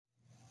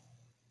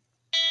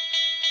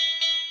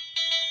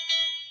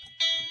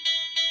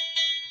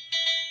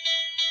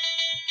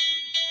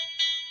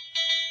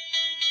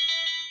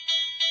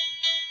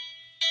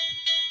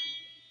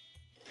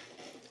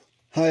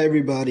Hi,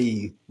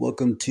 everybody.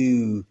 Welcome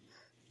to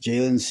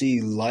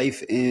JLNC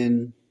Life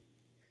in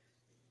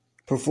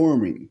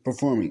Performing.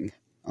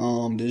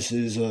 This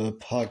is a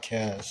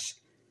podcast,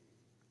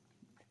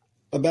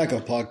 a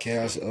backup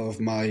podcast of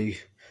my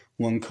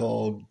one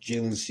called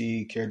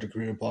JLNC Character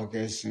Creator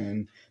Podcast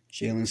and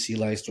JLNC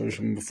Life Stories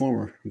from a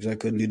Performer, because I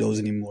couldn't do those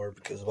anymore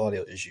because of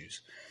audio issues.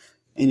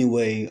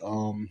 Anyway,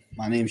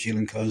 my name is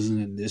Jalen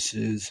Cousin, and this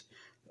is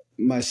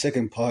my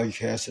second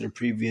podcast of the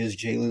previous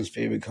Jalen's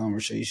Favorite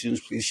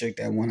Conversations. Please check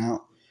that one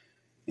out.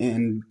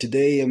 And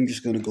today I'm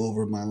just going to go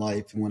over my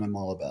life and what I'm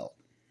all about.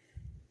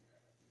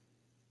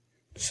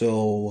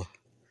 So,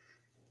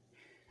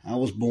 I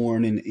was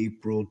born in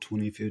April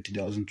 25th,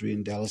 2003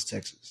 in Dallas,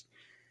 Texas.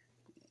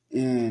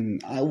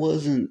 And I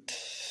wasn't,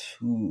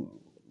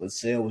 let's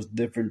say I was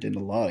different than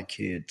a lot of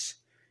kids.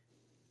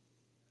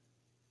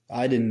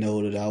 I didn't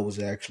know that I was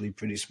actually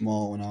pretty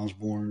small when I was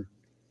born.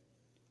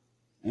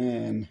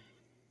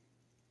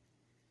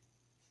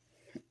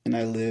 And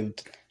I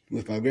lived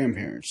with my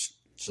grandparents.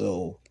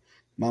 So,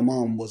 my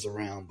mom was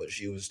around, but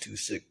she was too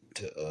sick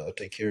to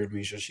take care of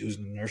me, so she was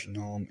in the nursing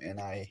home, and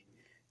I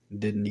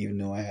didn't even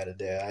know I had a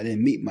dad. I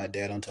didn't meet my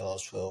dad until I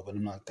was 12, but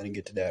I'm not going to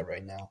get to that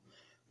right now.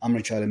 I'm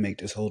going to try to make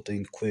this whole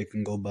thing quick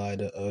and go by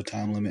the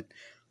time limit.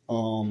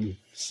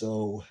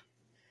 So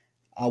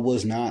I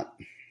was not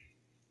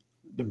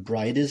the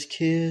brightest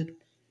kid.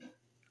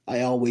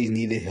 I always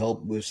needed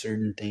help with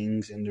certain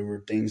things, and there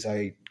were things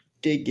I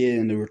did get,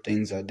 and there were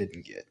things I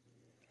didn't get.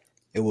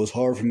 It was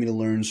hard for me to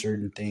learn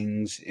certain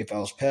things. If I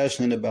was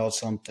passionate about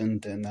something,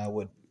 then I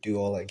would do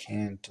all I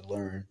can to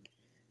learn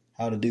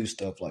how to do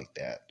stuff like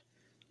that.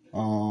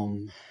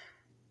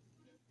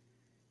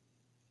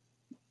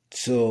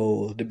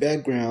 So the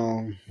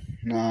background,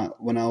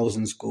 when I was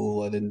in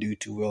school, I didn't do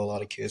too well. A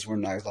lot of kids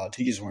weren't nice. A lot of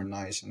teachers weren't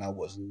nice, and I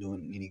wasn't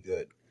doing any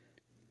good.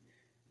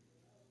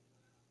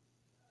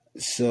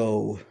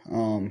 So,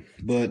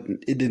 but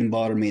it didn't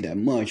bother me that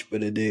much,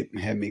 but it did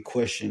have me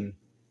question,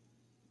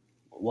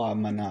 why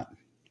am I not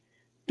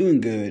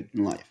doing good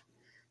in life?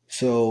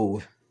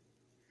 So,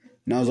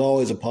 and I was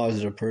always a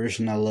positive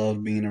person. I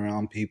loved being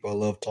around people. I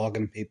loved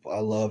talking to people. I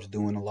loved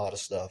doing a lot of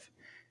stuff.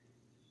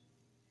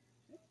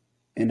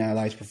 And I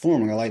liked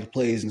performing. I liked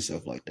plays and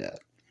stuff like that.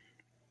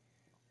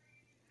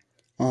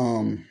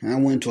 And I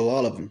went to a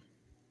lot of them.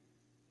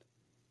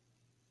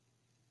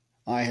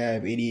 I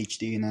have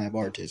ADHD and I have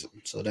autism,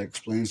 so that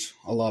explains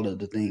a lot of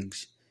the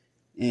things.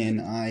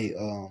 And I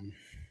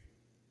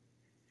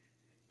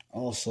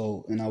I'm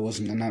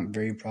not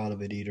very proud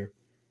of it either.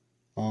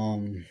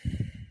 And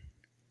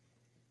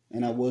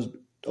I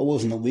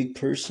wasn't a weak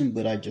person,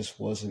 but I just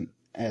wasn't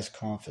as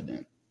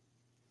confident.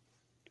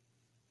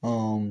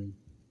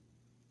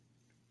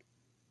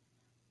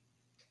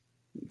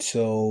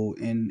 So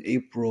in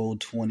April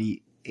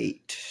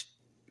 28th,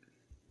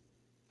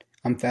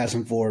 I'm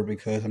fasting forward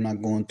because I'm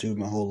not going through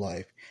my whole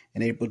life.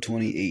 In April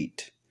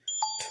 28th,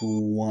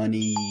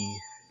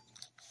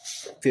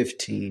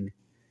 2015,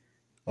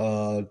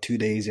 2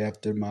 days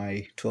after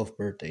my 12th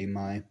birthday,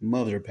 my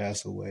mother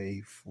passed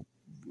away,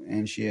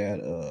 and she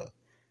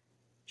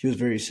was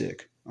very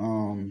sick.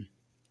 And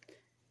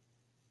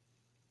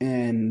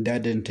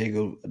that didn't take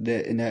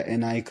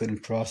and I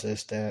couldn't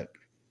process that.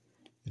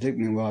 It took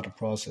me a while to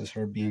process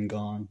her being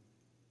gone,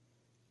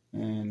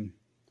 and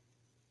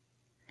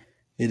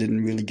it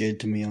didn't really get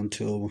to me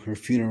until her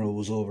funeral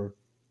was over.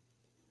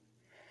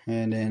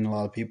 And then a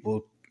lot of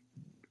people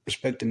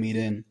respected me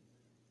then.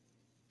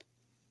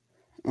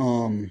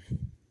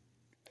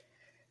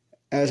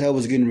 As I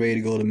was getting ready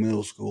to go to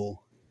middle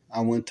school,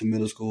 I went to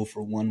middle school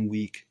for 1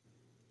 week,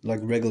 like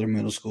regular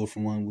middle school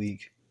for 1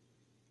 week.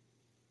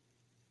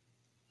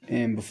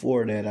 And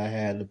before that, I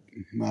had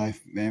my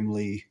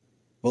family,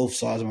 both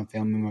sides of my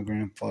family, my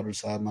grandfather's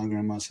side, my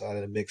grandma's side,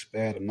 had a big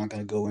spat. I'm not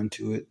going to go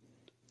into it.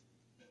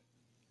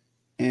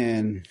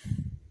 And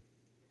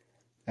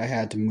I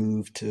had to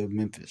move to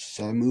Memphis.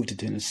 So I moved to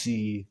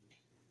Tennessee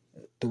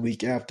the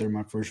week after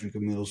my first week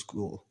of middle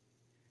school.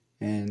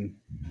 And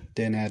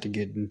then I had to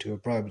get into a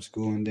private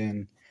school. And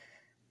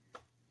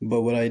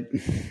the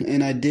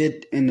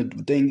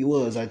thing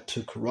was, I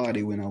took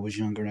karate when I was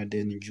younger, and I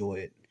didn't enjoy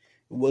it.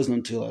 It wasn't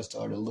until I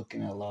started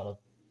looking at a lot of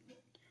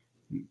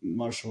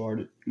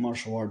martial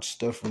arts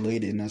stuff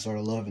related, and I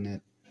started loving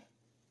it.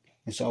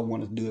 And so I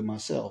wanted to do it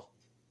myself.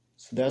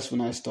 So that's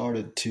when I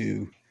started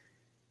to,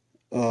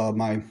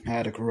 I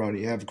have a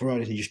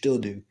karate teacher, still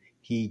do.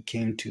 He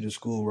came to the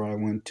school where I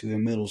went to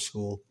in middle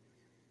school,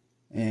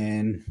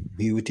 and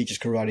he would teach us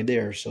karate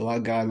there. So I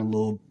got a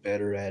little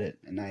better at it,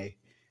 and I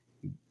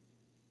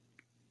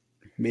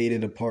made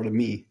it a part of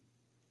me.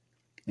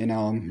 And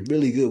now I'm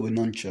really good with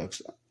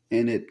nunchucks.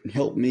 And it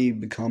helped me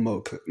become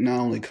a not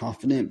only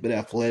confident, but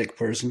athletic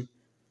person.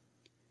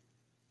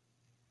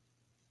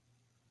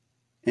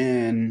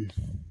 And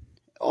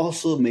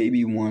also made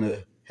me want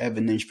to have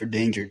an inch for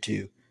danger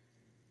too.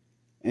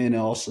 And it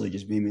also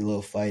just made me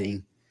love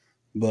fighting.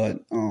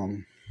 But,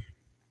 and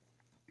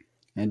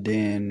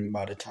then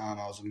by the time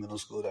I was in middle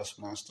school, that's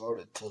when I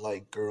started to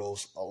like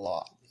girls a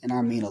lot. And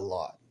I mean a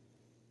lot.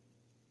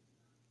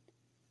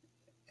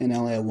 and I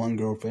only had one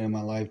girlfriend in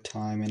my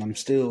lifetime, and I'm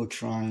still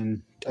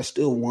trying. I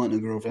still want a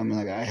girlfriend. I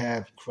mean, like, I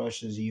have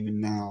crushes even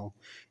now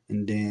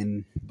and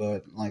then,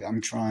 but like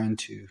I'm trying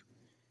to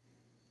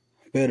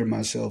better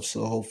myself.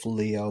 So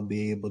hopefully, I'll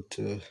be able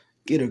to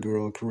get a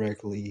girl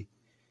correctly,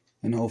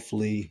 and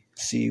hopefully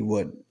see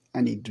what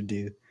I need to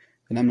do.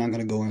 And I'm not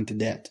gonna go into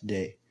that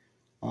today.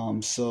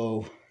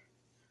 So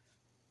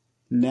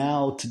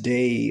now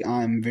today,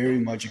 I'm very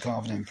much a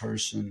confident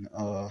person.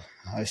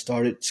 I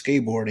started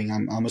skateboarding.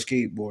 I'm a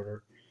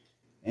skateboarder,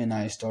 and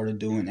I started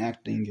doing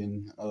acting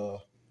and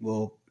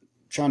well,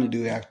 trying to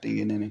do acting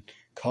and then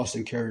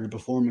costume character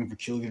performing for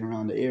children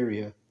around the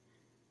area.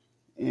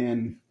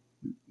 And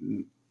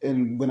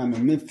when I'm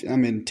in Memphis,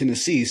 I'm in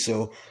Tennessee,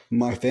 so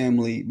my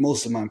family,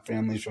 most of my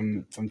family's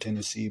from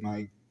Tennessee.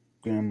 My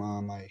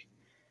grandma, my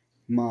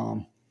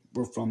mom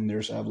were from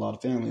there, so I have a lot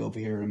of family over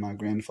here, and my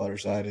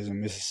grandfather's side is in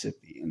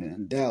Mississippi. And then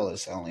in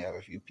Dallas, I only have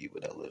a few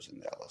people that lives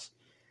in Dallas.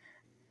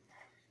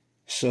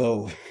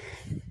 So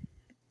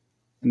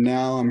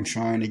now I'm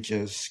trying to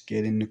just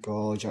get into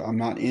college. I'm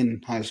not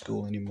in high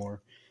school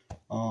anymore.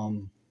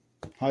 Um,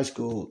 High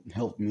school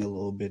helped me a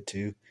little bit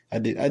too. I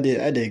did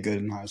good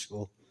in high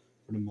school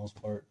for the most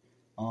part.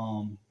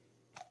 Um,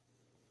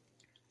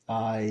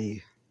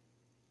 I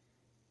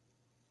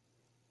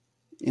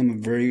am a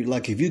very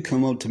like if you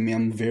come up to me,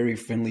 I'm a very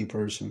friendly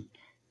person.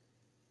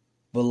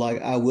 But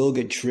like I will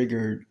get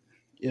triggered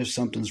if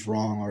something's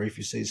wrong or if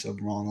you say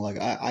something wrong. Like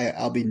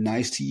I'll be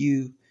nice to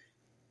you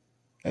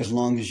as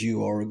long as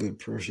you are a good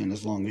person,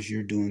 as long as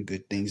you're doing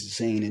good things,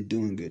 saying and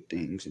doing good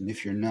things. And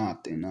if you're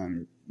not, then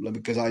I'm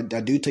because I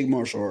do take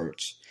martial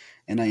arts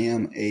and I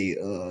am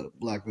a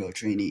black belt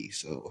trainee,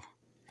 so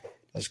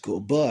that's cool.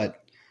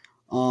 But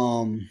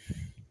um,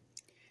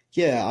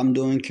 yeah, I'm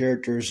doing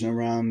characters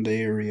around the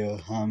area.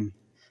 I'm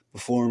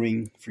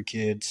performing for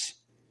kids,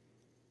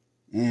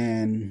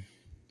 and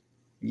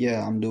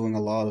yeah, I'm doing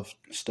a lot of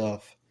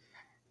stuff.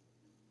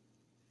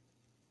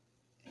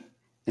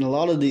 And a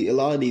lot of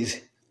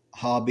these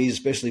hobbies,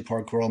 especially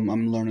parkour,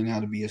 I'm learning how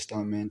to be a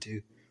stuntman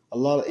too.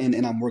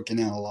 And I'm working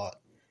out a lot.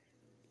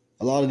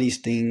 A lot of these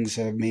things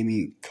have made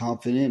me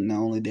confident. Not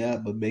only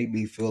that, but made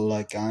me feel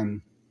like I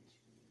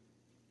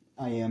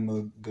am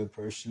a good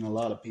person. A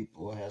lot of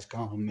people has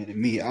complimented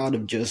me out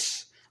of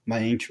just my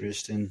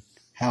interest in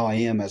how I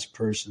am as a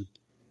person.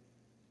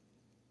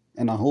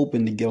 And I'm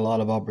hoping to get a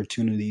lot of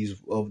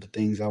opportunities of the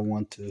things I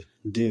want to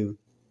do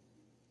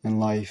in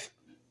life.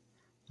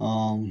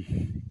 Um,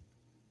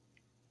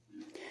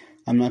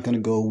 I'm not going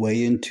to go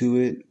way into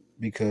it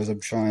because I'm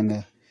trying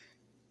to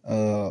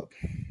uh,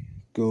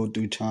 go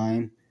through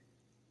time.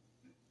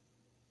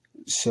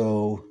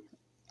 So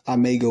I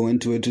may go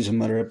into it to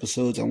some other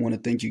episodes. I want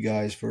to thank you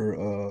guys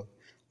for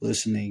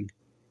listening.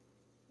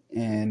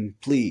 And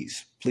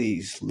please,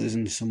 please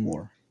listen to some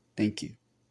more. Thank you.